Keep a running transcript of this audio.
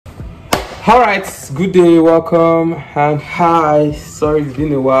All right, good day, welcome, and hi. Sorry, it's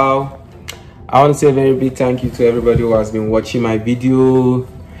been a while. I want to say a very big thank you to everybody who has been watching my video,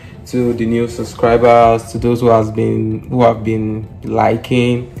 to the new subscribers, to those who have been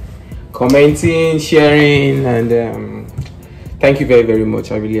liking, commenting, sharing, and thank you very, very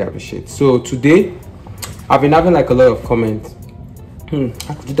much. I really appreciate it. So today I've been having like a lot of comments.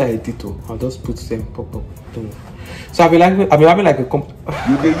 I could do that editor. I'll just put them pop up. So I've been having like a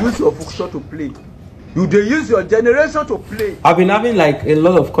you dey use your function to play. You dey use your generation to play. I've been having like a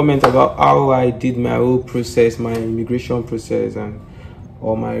lot of comments about how I did my whole process, my immigration process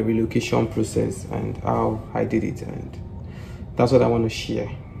or my relocation process, and how I did it, and that's what I want to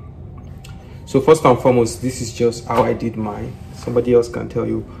share. So first and foremost, this is just how I did mine. Somebody else can tell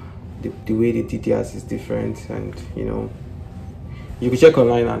you the way they did theirs is different, and you know, you can check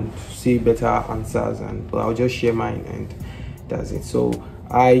online and see better answers, but I'll just share mine, and that's it. So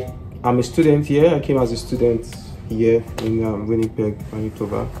I'm a student here. I came as a student here in Winnipeg,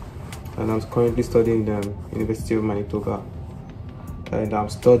 Manitoba, and I'm currently studying the University of Manitoba. And I'm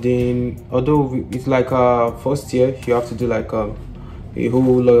studying, although it's like first year, you have to do like a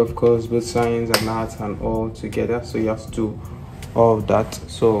whole lot of course, both science and arts and all together. So you have to do all of that.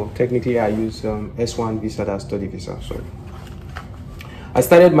 So technically I use S1 visa, that study visa. So I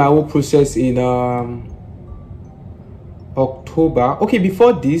started my whole process in October. Okay,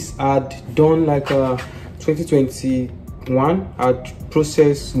 before this I'd done like 2021 I'd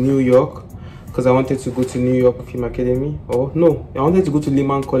processed New York, because I wanted to go to New York Film Academy. Or no, I wanted to go to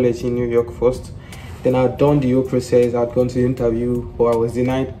Lehman College in New York first. Then I'd done the whole process. I'd gone to the interview, but I was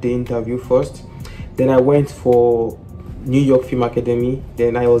denied the interview first. Then I went for New York Film Academy.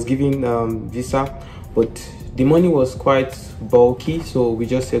 Then I was given visa, but the money was quite bulky, so we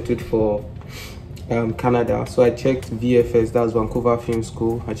just settled for Canada. So I checked VFS, that's Vancouver Film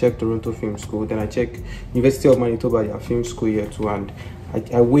School. I checked Toronto Film School. Then I checked University of Manitoba, their film school here too, and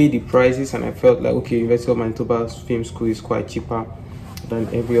I weighed the prices, and I felt like, okay, University of Manitoba's film school is quite cheaper than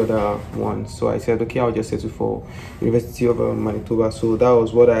every other one. So I said, okay, I'll just settle for University of Manitoba. So that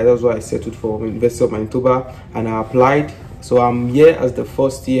was what I settled for, University of Manitoba, and I applied. So I'm here as the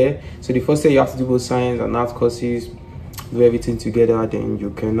first year. So the first year you have to do both science and art courses, do everything together. Then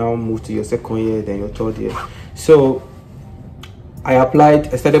you can now move to your second year, then your third year. So I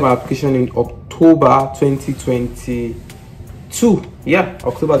applied. I started my application in October 2022. Yeah,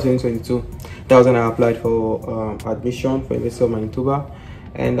 October 2022. That was when I applied for admission for University of Manitoba,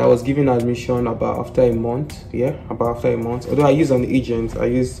 and I was given admission about after a month. Yeah, about after a month. Although I used an agent,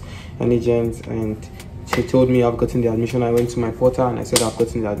 and she told me I've gotten the admission. I went to my portal and I said I've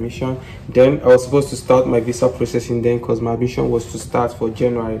gotten the admission. Then I was supposed to start my visa processing then, because my admission was to start for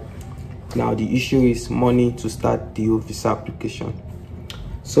January. Now the issue is money to start the visa application.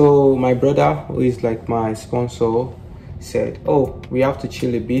 So my brother, who is like my sponsor, said, oh, we have to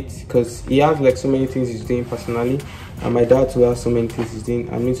chill a bit, because he has like so many things he's doing personally, and my dad too has so many things he's doing.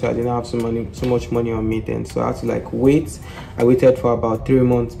 I mean, so I didn't have so much money on me then, so I had to like wait. I waited for about 3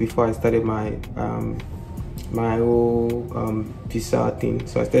 months before I started my my whole visa thing.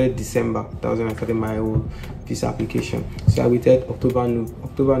 So I started December. That was when I started my whole visa application. So I waited October,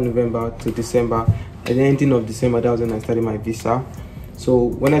 November to December. At the ending of December, that was when I started my visa. So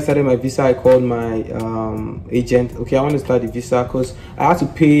when I started my visa, I called my agent. Okay, I want to start the visa, because I had to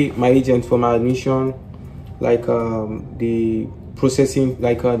pay my agent for my admission, like the processing,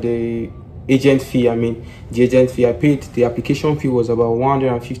 like the agent fee. I mean, the agent fee. I paid, the application fee was about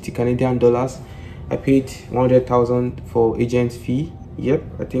 150 Canadian dollars. I paid 100,000 for agent fee. Yep,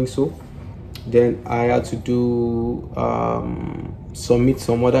 I think so. Then I had to do submit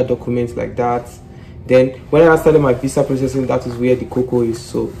some other documents like that. Then when I started my visa processing, that is where the cocoa is.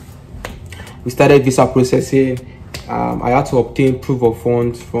 So we started visa processing. I had to obtain proof of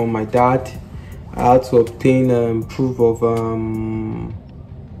funds from my dad. I had to obtain proof of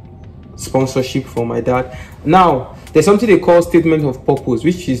sponsorship from my dad. Now there's something they call statement of purpose,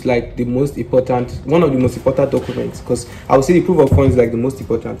 which is like the most important, one of the most important documents, because I would say the proof of funds is like the most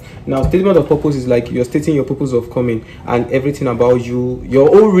important. Now statement of purpose is like you're stating your purpose of coming and everything about you, your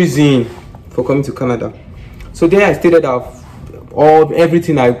whole reason for coming to Canada. So there I stated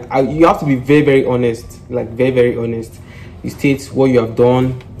everything. You have to be very, very honest, like very, very honest. You state what you have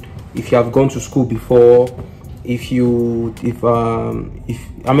done, if you have gone to school before, if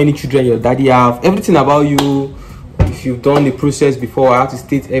how many children your daddy have, everything about you. If you've done the process before, I have to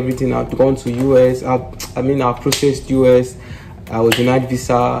state everything. I've gone to US. I've processed US. I was denied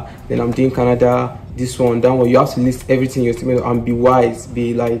visa. Then I'm doing Canada. This one, that one. You have to list everything in your statement and be wise.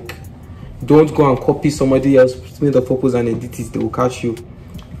 Be like, don't go and copy somebody else's statement of purpose and edit it. They will catch you.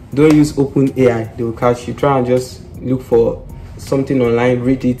 don't use open AI, they will catch you. Try and just look for something online,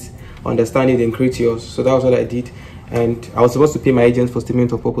 read it, understand it, and create yours. So that was what I did. And I was supposed to pay my agent for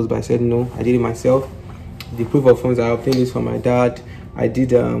statement of purpose, but I said no, I did it myself. The proof of funds, I obtained this from my dad. I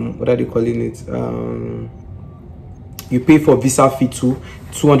did what are they calling it, you pay for visa fee too,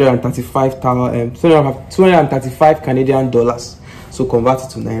 235 Canadian dollars. So convert it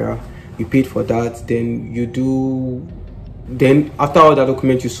to naira, you paid for that. Then you do, then after all that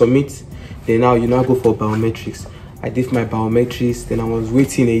document you submit, then now you now go for biometrics. I did my biometrics, then I was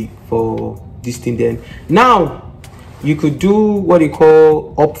waiting for this thing. Then now you could do what they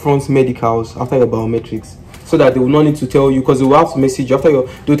call upfront medicals after your biometrics, so that they will not need to tell you, because they will have to message you after your,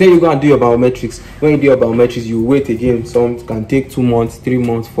 they'll tell you go and do your biometrics. When you do your biometrics, you wait again. Some can take 2 months, 3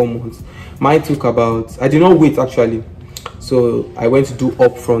 months, 4 months. Mine took about, I did not wait actually, so I went to do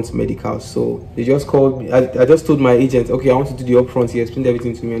upfront medicals. So they just called me. I just told my agent, okay, I want to do the upfront. He explained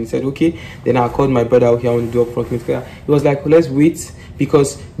everything to me and he said okay. Then I called my brother, okay, I want to do upfront medical. He was like, let's wait,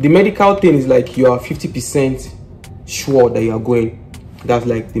 because the medical thing is like you are 50% sure that you are going. That's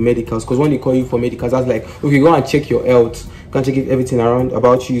like the medicals, because when they call you for medicals, that's like, okay, go and check your health, go and check if everything around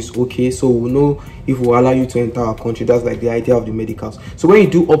about you is okay, so we'll know if we'll allow you to enter our country. That's like the idea of the medicals. So when you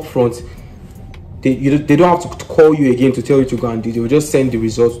do upfront, they don't have to call you again to tell you to go and do it. They will just send the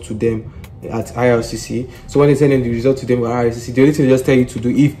results to them at IRCC. So when they send them the result to them at IRCC, the only thing they just tell you to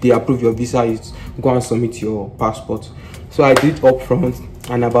do, if they approve your visa, is go and submit your passport. So I did upfront,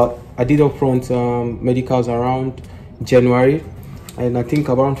 and I did upfront medicals around January, and I think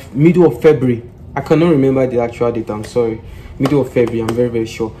around middle of February, I cannot remember the actual date, I'm sorry, middle of February, I'm very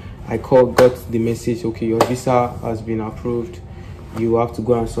sure, I got the message, okay, your visa has been approved, you have to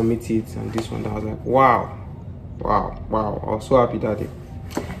go and submit it, and this one. I was like, wow, I was so happy that day.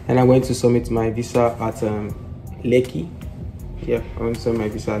 And I went to submit my visa at Lekki. Yeah, I went to submit my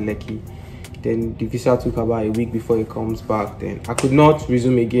visa at Lekki. Then the visa took about a week before it comes back. Then I could not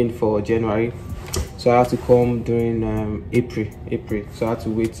resume again for January, so I had to come during April. So I had to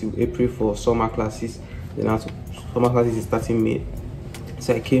wait till April for summer classes. Then summer classes is starting May,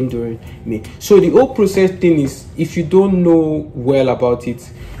 so I came during May. So the whole process thing is, if you don't know well about it,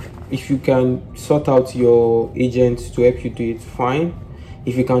 if you can sort out your agent to help you do it, fine.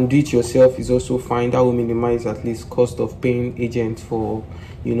 If you can do it yourself, is also fine. That will minimize at least cost of paying agent for,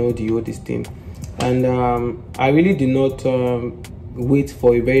 you know, the whole this thing. And I really did not wait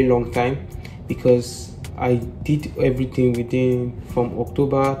for a very long time, because I did everything from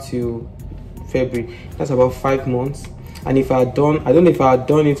October to February. That's about 5 months. And if I had done, I don't know if I had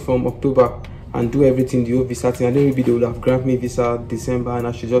done it from October and do everything, the whole visa thing, I don't know, maybe they would have granted me visa December and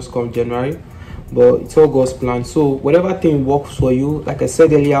I should just come January. But it's all God's plan. So whatever thing works for you, like I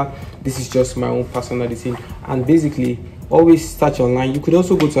said earlier, this is just my own personal thing. And basically, always start online. You could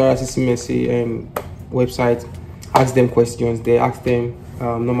also go to RCC website, ask them questions. They ask them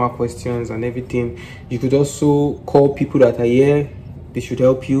normal questions and everything. You could also call people that are here, they should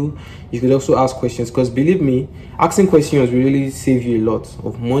help you. You could also ask questions, because believe me, asking questions will really save you a lot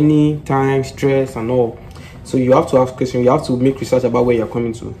of money, time, stress, and all. So you have to ask questions. You have to make research about where you're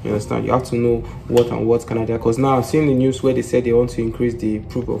coming to. You understand? You have to know what Canada. Because now I've seen the news where they said they want to increase the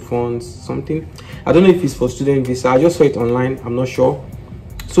proof of funds, something. I don't know if it's for student visa. I just saw it online. I'm not sure.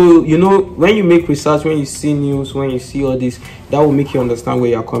 So, you know, when you make research, when you see news, when you see all this, that will make you understand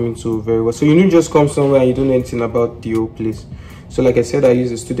where you're coming to very well. So you don't just come somewhere and you don't know anything about the whole place. So like I said, I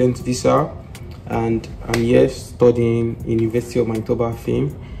use a student visa, and I'm here studying in University of Manitoba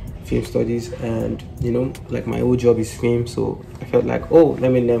film studies. And you know, like my whole job is film, so I felt like, oh,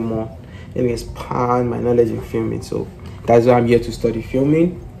 let me learn more, let me expand my knowledge in filming. So that's why I'm here to study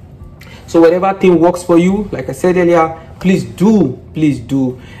filming. So whatever thing works for you, like I said earlier, please do.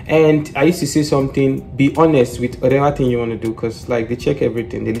 And I used to say something, be honest with whatever thing you want to do, because like they check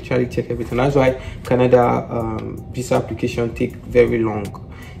everything, they literally check everything. That's why Canada visa application take very long.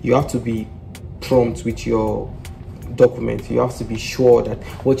 You have to be prompt with your document. You have to be sure that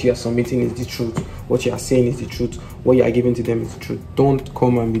what you are submitting is the truth, what you are saying is the truth, what you are giving to them is the truth. Don't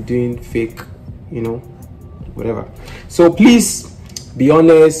come and be doing fake, you know, whatever. So please be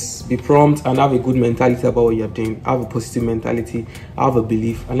honest, be prompt, and have a good mentality about what you're doing. Have a positive mentality, have a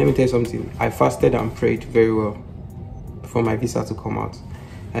belief. And let me tell you something, I fasted and prayed very well for my visa to come out,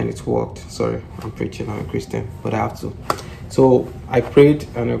 and it worked. Sorry, I'm preaching, I'm a Christian, but I have to. So I prayed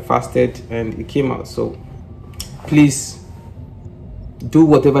and I fasted and it came out. So please do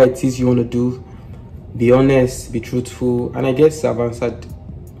whatever it is you want to do. Be honest, be truthful. And I guess I've answered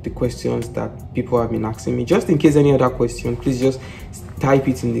the questions that people have been asking me. Just in case any other question, please just type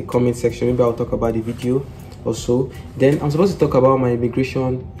it in the comment section. Maybe I'll talk about the video or so. Then I'm supposed to talk about my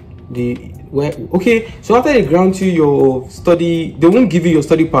immigration Okay, so after they grant you your study, they won't give you your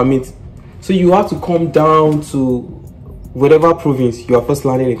study permit, so you have to come down to whatever province you are first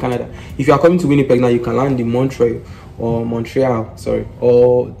landing in Canada. If you are coming to Winnipeg now, you can land in Montreal,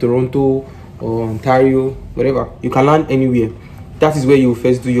 or Toronto, or Ontario, whatever. You can land anywhere. That is where you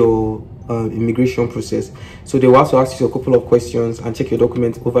first do your immigration process. So they will also ask you a couple of questions and check your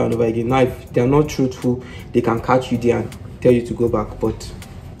documents over and over again. Now, if they are not truthful, they can catch you there and tell you to go back. But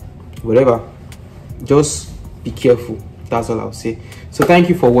whatever, just be careful. That's all I'll say. So thank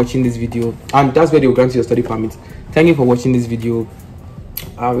you for watching this video, and that's where they will grant you your study permit. Thank you for watching this video.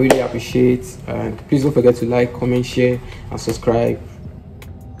 I really appreciate, and please don't forget to like, comment, share, and subscribe.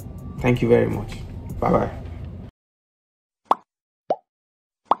 Thank you very much. Bye bye.